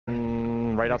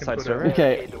right outside server.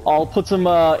 Okay, I'll put some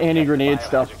anti-grenade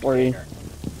stuff for you.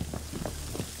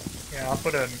 Yeah, I'll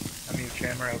put a mute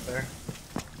jammer out there.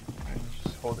 And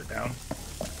just hold it down.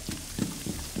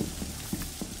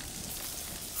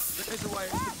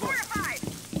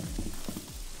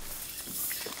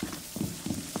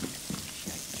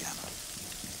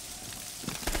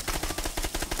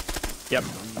 Yep.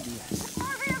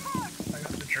 I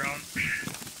got the drone.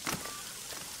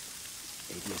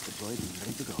 ADS deployed and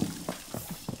ready to go.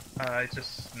 I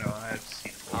have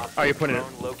C4. Oh, you're putting it.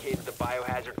 Located the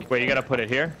biohazard container. Wait, you gotta put it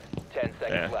here? 10 seconds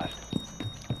Yeah.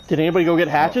 left. Did anybody go get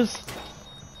hatches?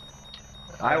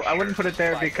 I wouldn't put it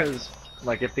there because,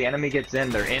 like, if the enemy gets in,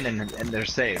 they're in and they're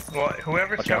safe. Well,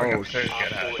 whoever's going upstairs get Op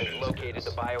 4 has hatches. located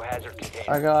the biohazard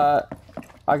container.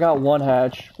 I got one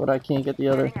hatch, but I can't get the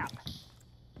other.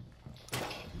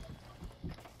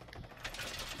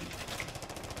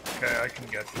 Okay, I can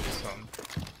get some.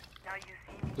 Now you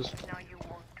see me, now you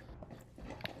won't.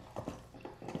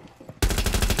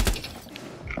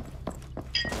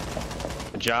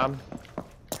 Good job.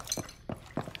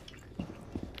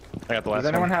 I got the last Does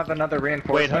anyone one. have another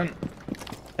reinforcement?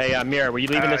 Hey, Mira, were you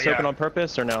leaving this yeah. open on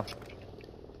purpose or no?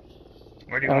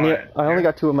 Where do you want it? I only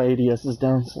got 2 of my ADSs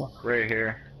down, so. Right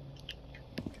here.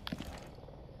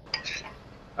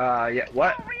 Yeah.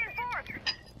 What?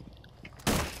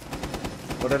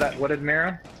 What did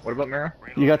Mira? What about Mira?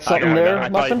 You got something I there,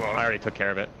 thought Muffin? I already took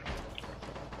care of it.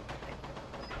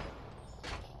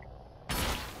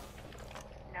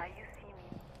 Now you see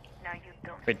me, now you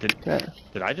don't. Wait, Okay.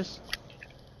 did I just?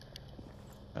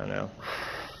 I don't know.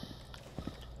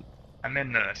 I'm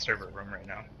in the server room right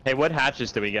now. Hey, what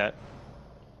hatches do we get?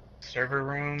 Server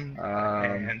room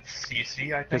and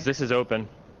CC, I think. Because this is open.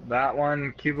 That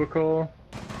one, cubicle.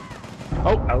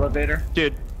 Oh, Elevator.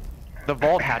 dude, the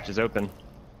vault hatch is open.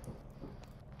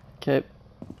 Okay.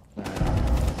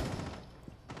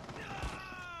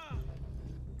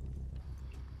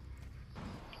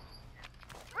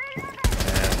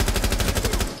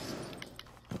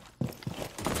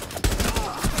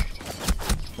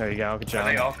 There you go, good Are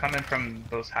they job. all coming from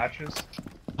those hatches?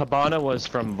 Habana was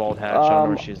from vault hatch. I don't know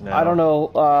where she's now. I don't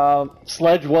know.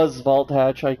 Sledge was vault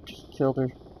hatch. I killed her.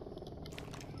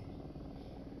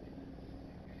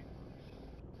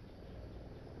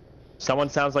 Someone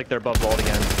sounds like they're above vault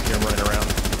again. Hear them running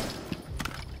around.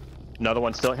 Another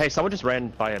one still. Hey, someone just ran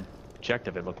by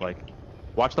objective, it looked like.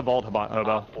 Watch the vault,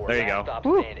 Hobo. There you go. Stop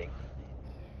Woo. standing.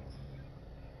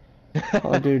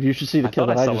 Oh, dude, you should see the I kill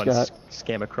thought that I I saw just one got.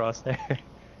 scam across there.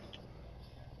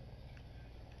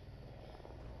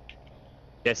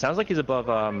 Yeah, it sounds like he's above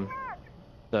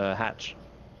the hatch.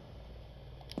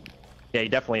 Yeah, he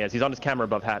definitely is. He's on his camera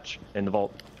above hatch in the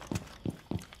vault.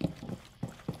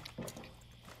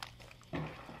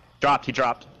 Dropped, he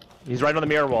dropped. He's right on the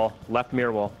mirror wall, left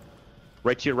mirror wall.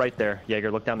 Right to your right there.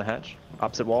 Jaeger, look down the hatch.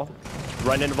 Opposite wall.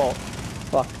 Right into vault.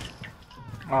 Fuck.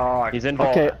 Oh, He's in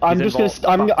vault. Okay, I'm He's just in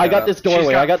gonna. vault. I got this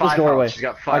doorway. I got this 5 doorway. health. She's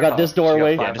got 5 I got this health. She's got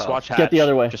doorway. 5 Yeah, just health. watch hatch. Get the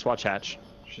other way. Just watch hatch.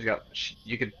 She's got.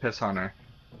 You could piss on her.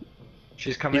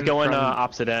 She's coming. He's going from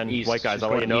opposite end. east. White guys, She's I'll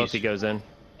let you going know east. if he goes in.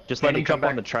 Just let Andy, him come jump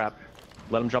on back. the trap.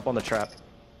 Let him jump on the trap.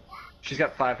 She's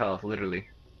got 5 health, literally.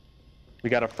 We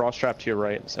got a frost trap to your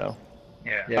right, so.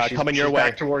 Yeah. Yeah, coming your she's way.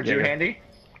 back towards you, Yeah. Handy.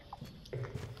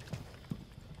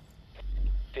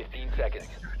 15 seconds.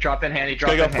 Drop in, Handy.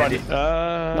 Drop Go in, front. Handy.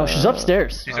 No, she's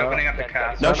upstairs. She's opening up the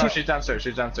cast. No, No, she's downstairs.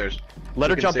 She's downstairs. Let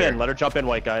her You can jump see in. Let her jump in,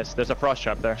 white guys. There's a frost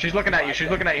trap there. She's looking at you. She's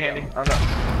looking at you, Handy. Oh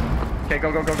no. Okay,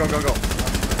 go, go, go, go, go, go.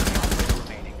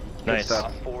 Nice. stuff.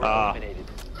 Op 4 Ah. eliminated.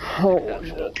 Oh,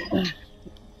 Successful.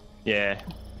 Yeah.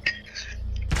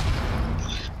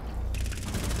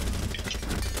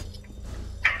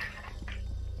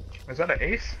 Is that an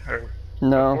ace? Or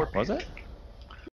no. Was it?